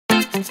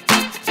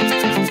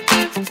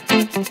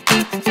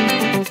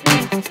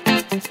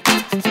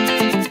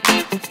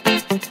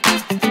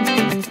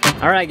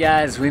Alright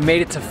guys, we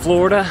made it to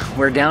Florida.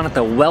 We're down at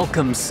the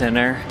Welcome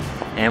Center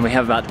and we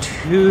have about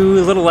a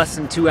little less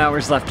than 2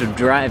 hours left of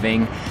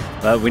driving,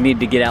 but we need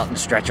to get out and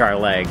stretch our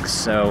legs,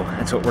 so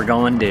that's what we're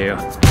going to do.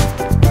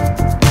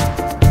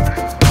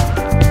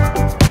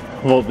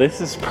 Well,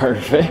 this is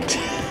perfect.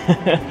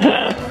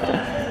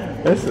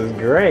 This is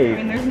great. I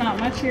mean, there's not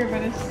much here,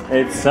 but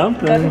it's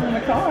something. Better than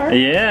the car.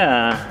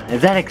 Yeah. Is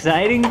that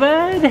exciting,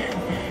 bud?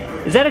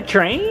 Is that a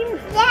train?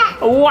 Yeah.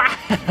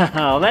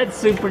 Wow, that's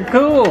super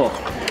cool.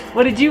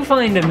 What did you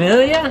find,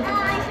 Amelia? Oh,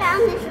 I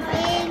found this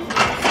big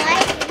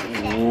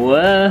slide.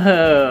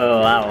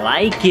 Whoa, I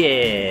like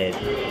it.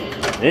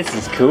 This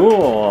is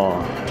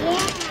cool. Yeah.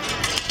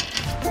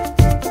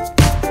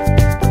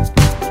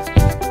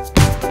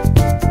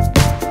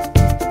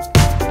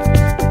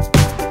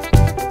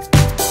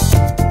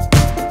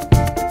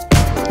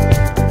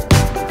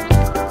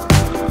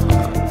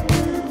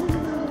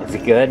 Is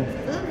it good?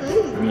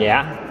 Mm-hmm.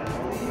 Yeah?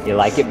 You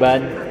like it,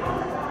 bud?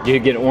 Did you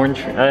get orange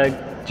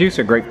juice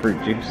or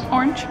grapefruit juice?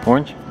 Orange.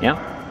 Orange? Yeah.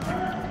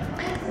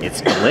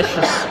 It's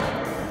delicious.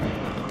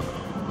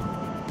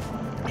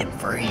 And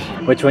free.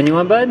 Which one you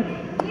want, bud?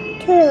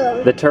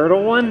 Two. The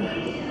turtle one?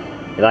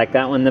 You like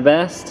that one the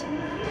best?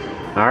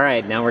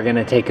 Alright, now we're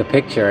gonna take a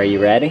picture. Are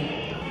you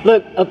ready?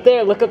 Look up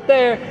there, look up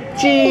there.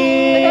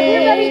 Cheese! Look up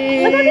here,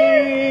 buddy. Look up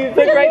here.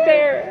 Look right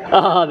there.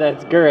 Oh,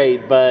 that's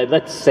great, bud.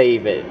 Let's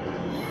save it.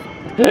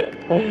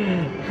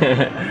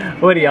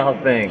 What do y'all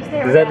think?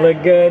 Does that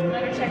look good?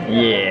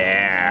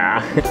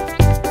 Yeah.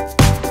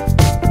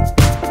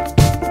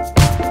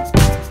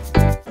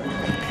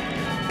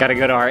 Gotta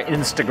go to our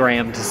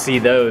Instagram to see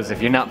those.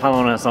 If you're not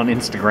following us on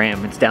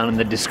Instagram, it's down in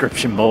the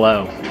description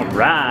below.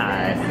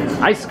 Right,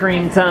 ice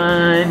cream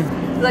time.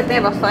 Look, they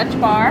have a fudge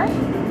bar.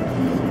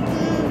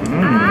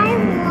 I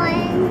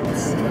want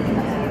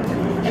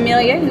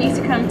Amelia, you need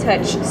to come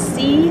touch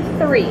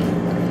C3.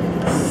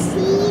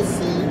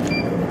 CC3.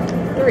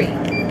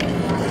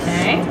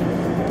 Okay.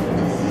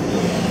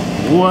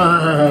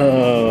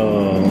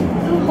 Whoa.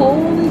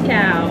 Holy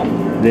cow.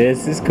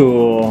 This is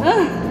cool.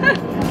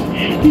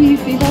 Can you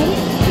see that?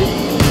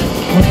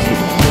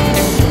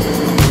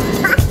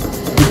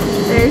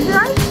 There's your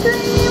ice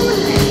cream.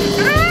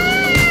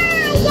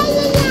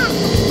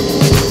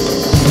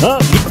 Oh,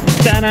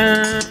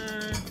 ta-da!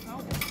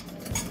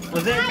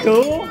 Was that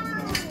cool?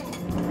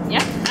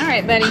 Yep. All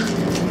right, buddy.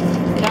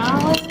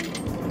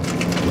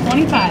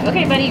 $1.25.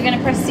 Okay, buddy, you're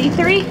gonna press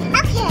C3.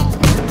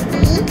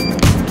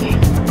 Okay.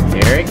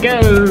 Here it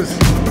goes.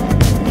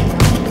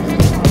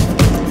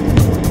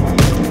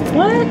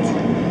 What?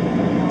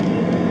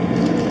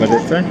 What did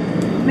it say?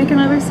 Make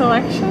another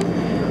selection.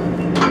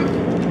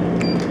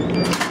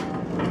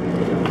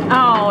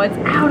 Oh, it's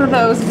out of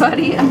those,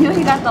 buddy.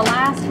 Amelia got the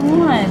last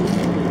one.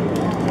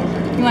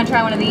 You want to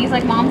try one of these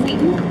like Mom's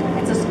eating?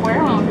 It's a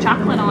square one with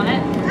chocolate on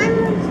it.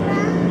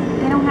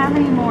 They don't have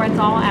any more. It's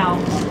all out.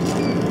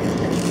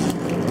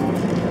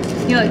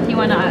 You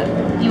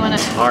wanna?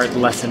 Hard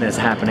lesson is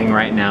happening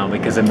right now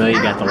because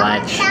Amelia got the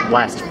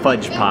last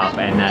fudge pop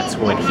and that's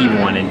what he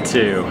wanted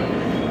too.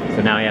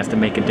 So now he has to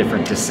make a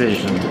different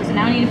decision. So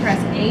now we need to press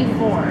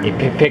A4. You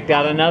picked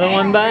out another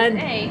one, bud?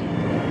 A.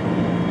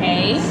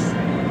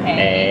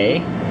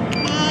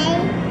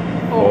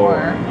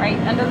 4. Right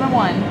under the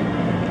 1.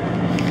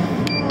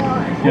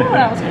 Oh,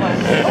 that was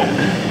close.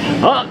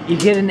 Oh, you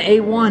get an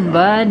A1,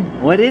 bud.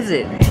 What is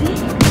it?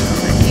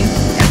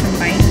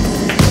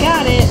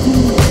 Got it.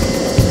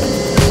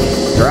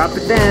 Drop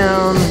it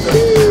down.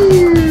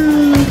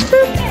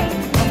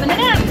 Open it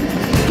up.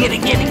 Get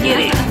it, get it, get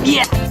it.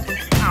 Yeah.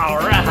 All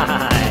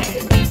right.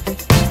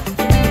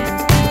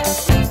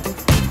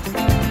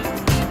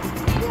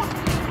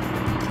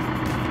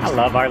 I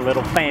love our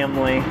little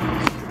family.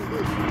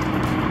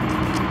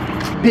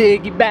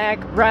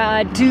 Piggyback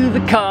ride to the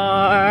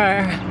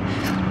car.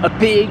 A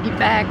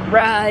piggyback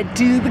ride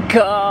to the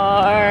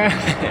car.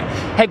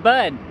 Hey,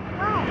 bud.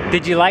 What?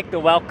 Did you like the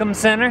Welcome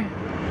Center?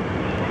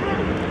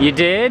 You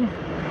did?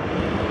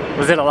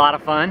 Was it a lot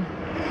of fun?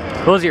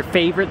 What was your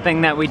favorite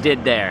thing that we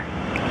did there?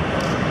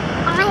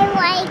 I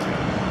like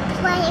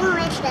playing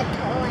with the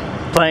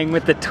toys. Playing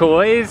with the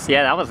toys?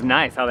 Yeah, that was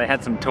nice how they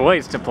had some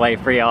toys to play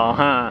for y'all,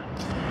 huh?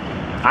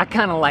 I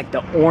kind of like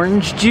the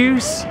orange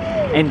juice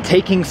and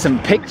taking some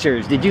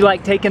pictures. Did you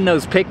like taking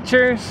those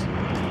pictures?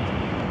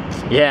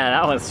 Yeah,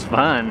 that was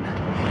fun.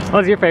 What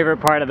was your favorite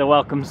part of the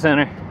Welcome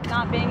Center?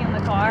 Not being in the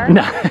car.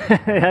 No,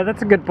 yeah,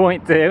 that's a good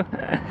point too.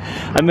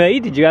 Amelia,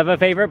 did you have a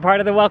favorite part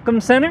of the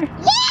Welcome Center?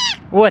 Yeah!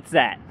 What's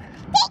that?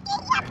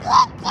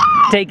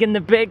 Taking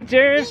the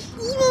pictures?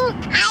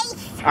 Eating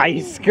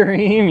Ice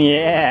cream,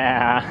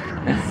 yeah.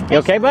 You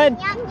okay, bud?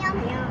 Yum,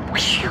 yum, yum.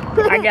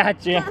 I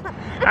got you.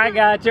 I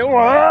got you. Whoa,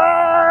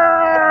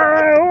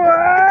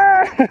 whoa.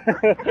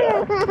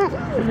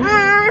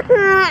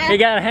 You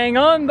gotta hang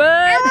on, bud.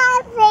 I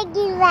want a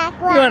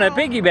piggyback ride. You want a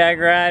piggyback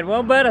ride?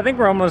 Well, bud, I think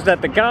we're almost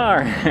at the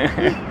car. I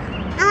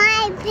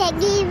want a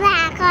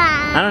piggyback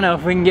ride. I don't know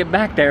if we can get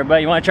back there,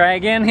 but you want to try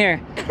again?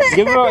 Here.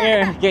 Give it over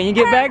here. Can you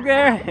get back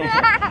there?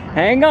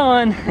 Hang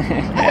on.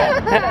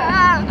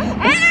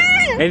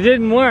 It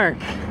didn't work.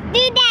 Do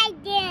that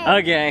again.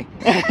 Okay.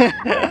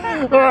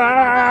 Again.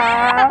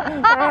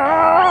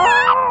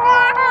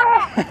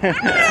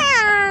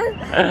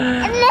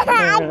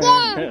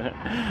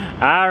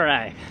 All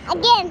right.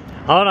 Again.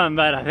 Hold on,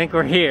 bud. I think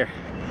we're here.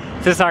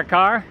 Is this our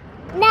car?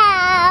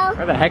 No.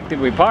 Where the heck did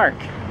we park?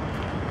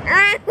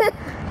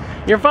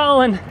 You're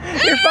falling.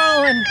 You're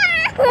falling.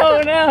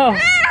 Oh no.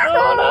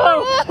 Oh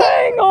no.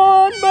 Hang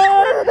on,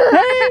 bud.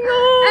 Hang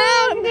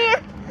on.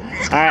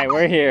 All right,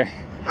 we're here.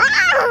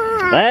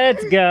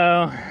 Let's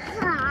go.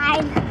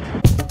 Fine.